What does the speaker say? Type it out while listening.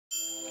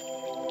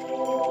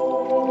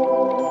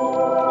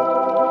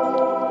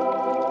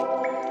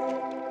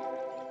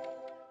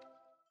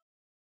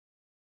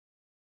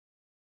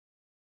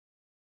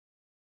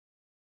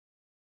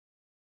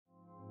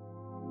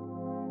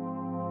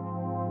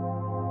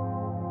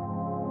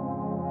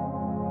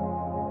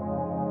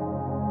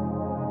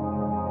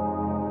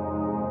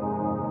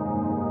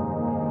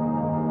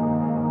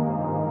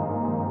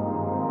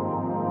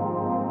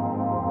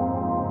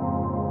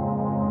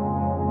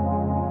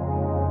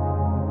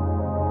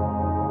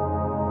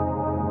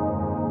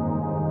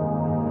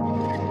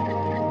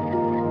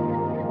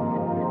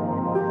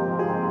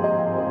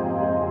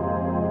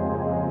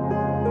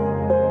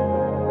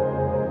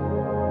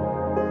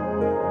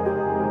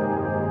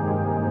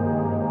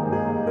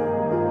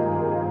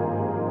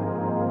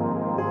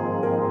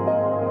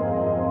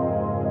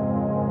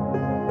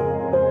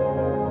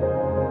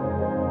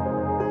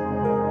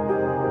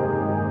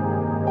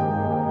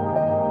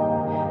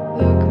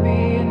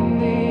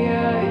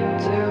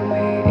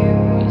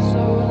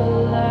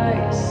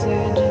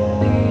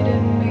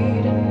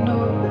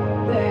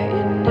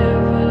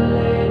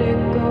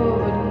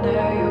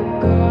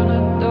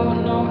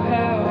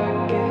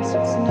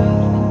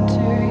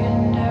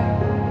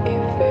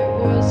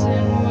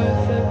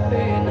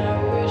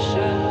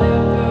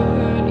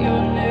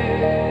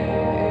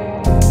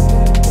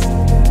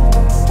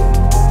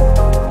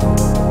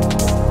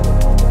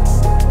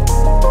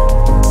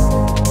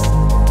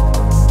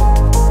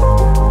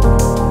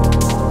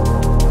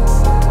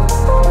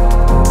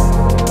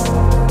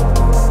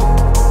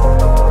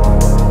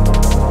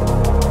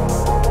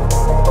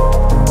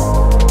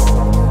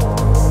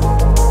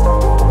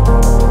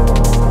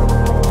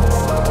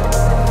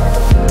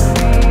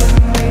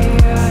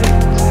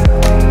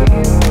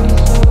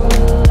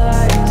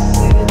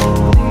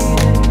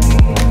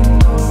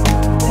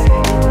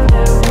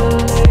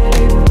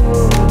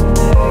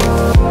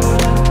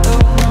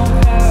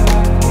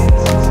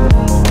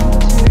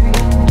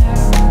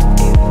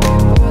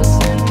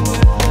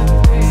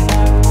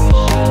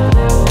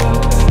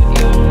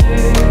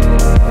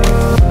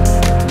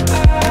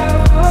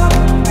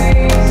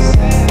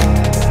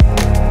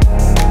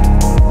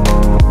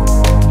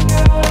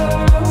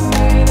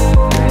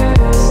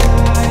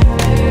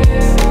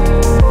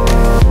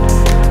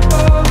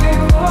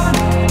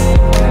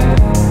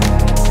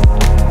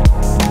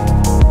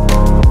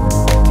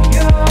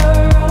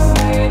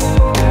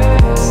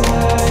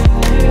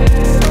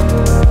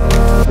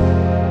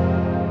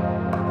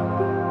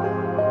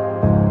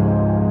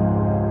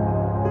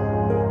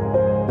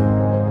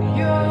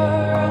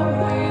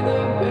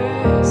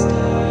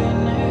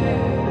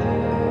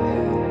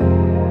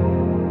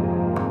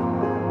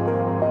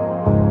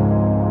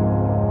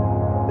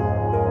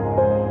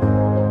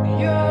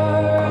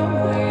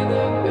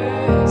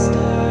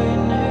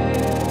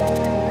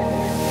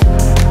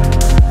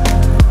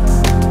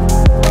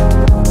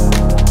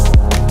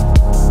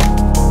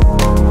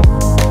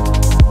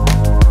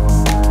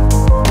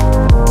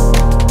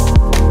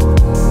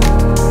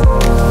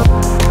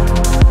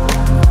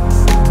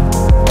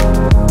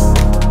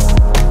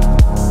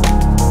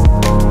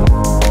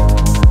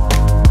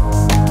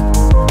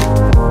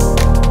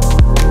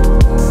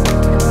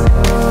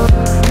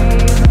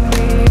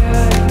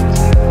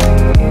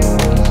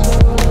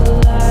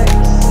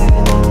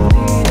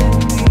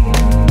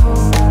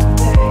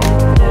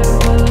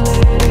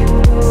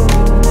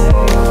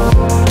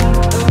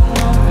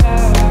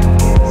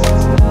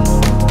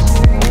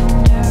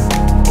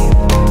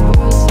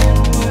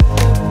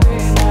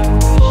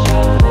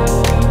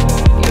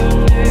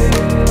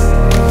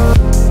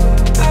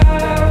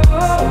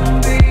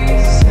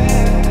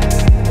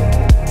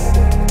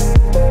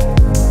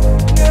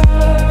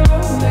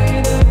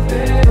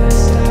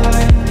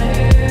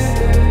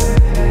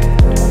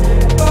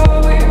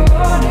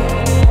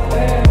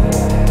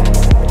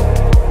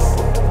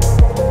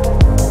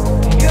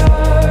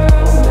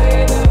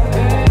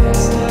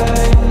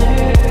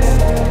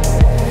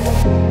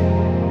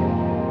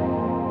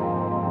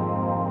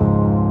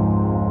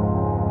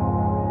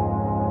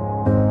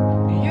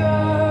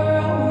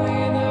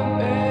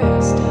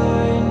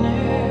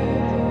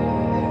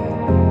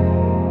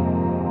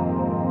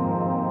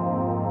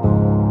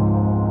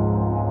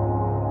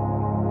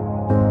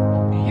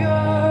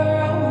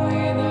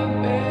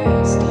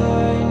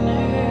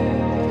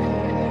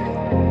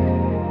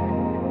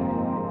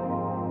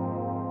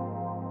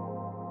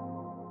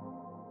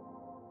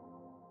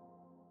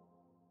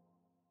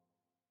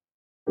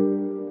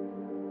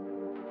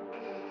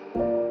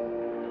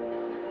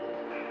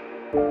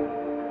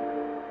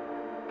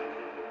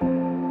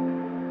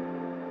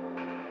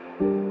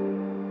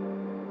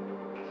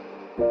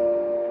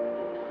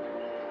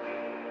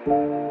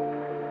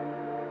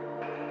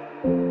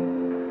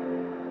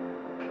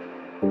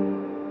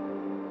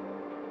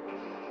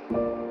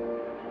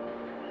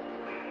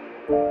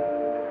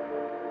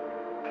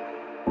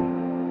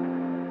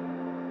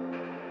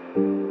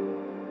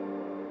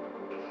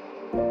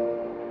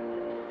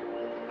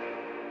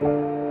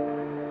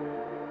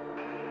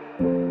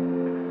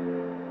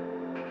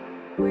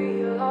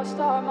We lost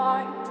our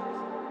minds.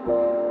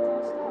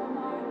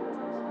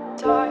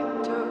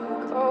 Time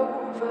took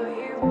over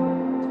you.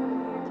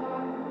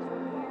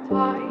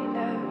 I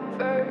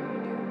never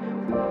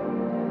knew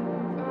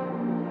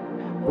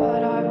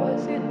what I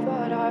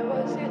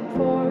was in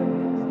for.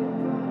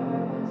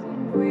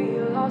 We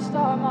lost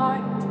our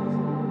minds.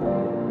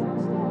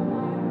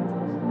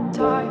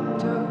 Time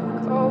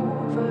took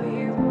over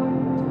you.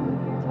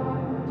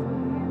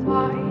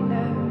 I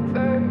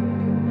never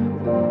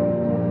knew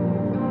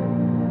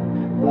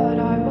what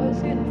I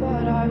was in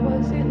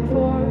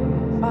for.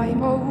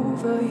 I'm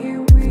over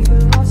you. We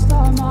lost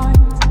our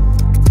minds.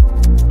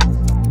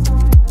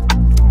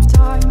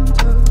 Time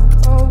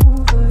took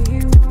over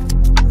you.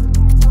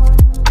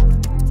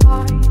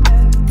 I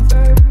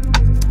never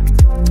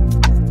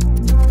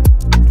knew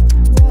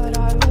what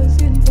I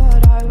was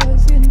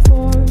in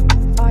for.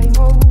 I'm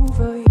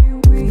over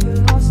you. We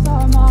lost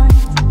our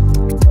minds.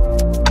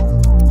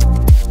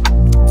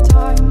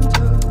 Time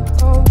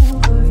took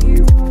over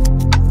you.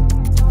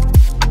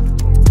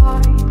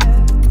 I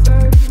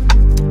never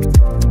knew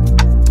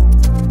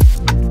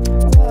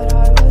what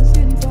I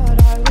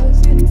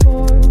was in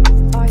for.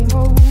 I'm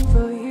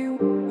over you.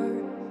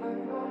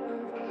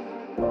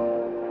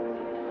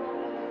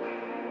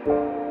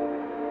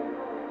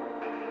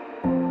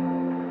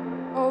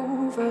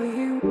 Over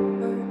you.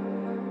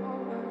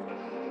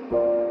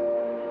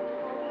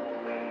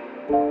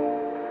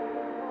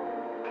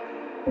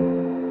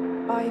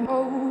 I'm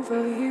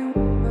over you.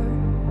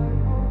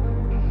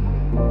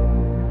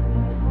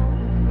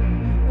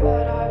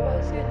 What I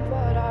was in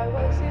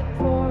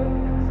for.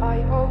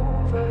 I'm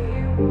over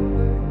you.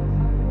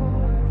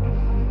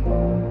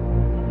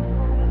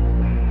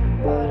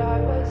 What I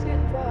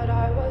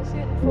was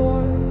in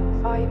for.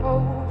 I'm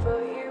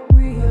over you.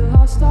 We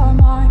lost our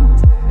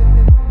minds.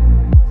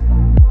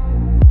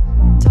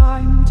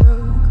 Time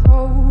took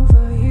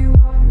over you.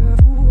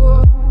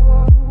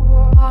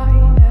 I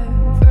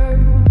never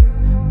knew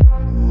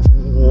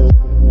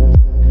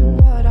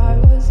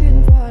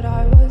what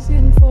I was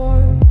in for.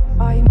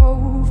 I'm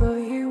over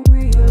you.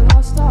 We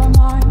lost our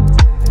minds.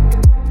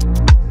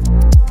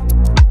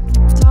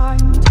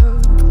 Time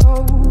took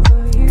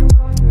over you.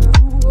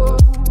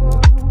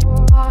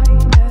 I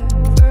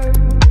never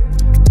knew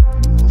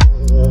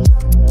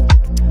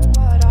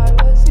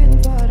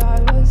what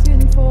I was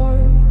in for.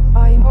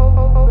 I'm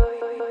over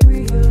you.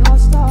 We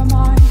lost our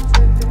minds.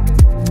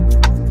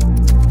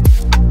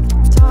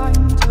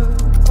 Time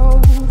took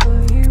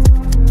over you.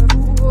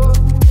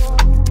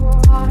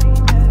 I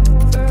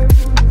never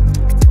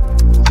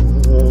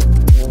knew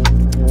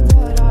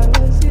what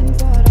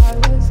I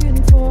was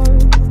in for.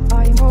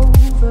 I'm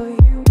over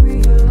you.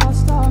 We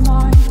lost our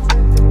minds.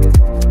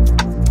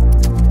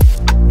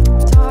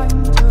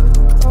 Time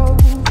took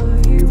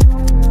over you.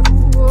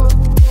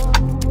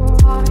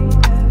 I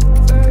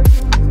never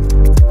knew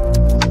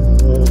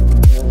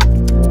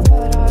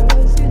what I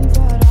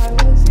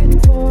was in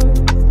for.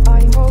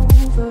 I'm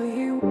over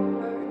you.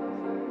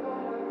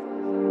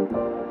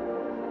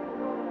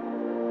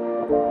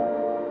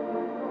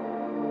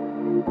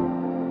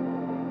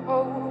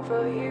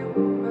 Over you.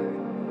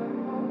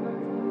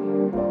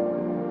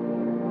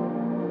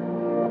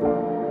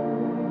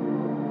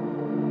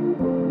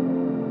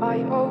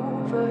 I'm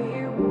over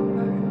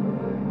you.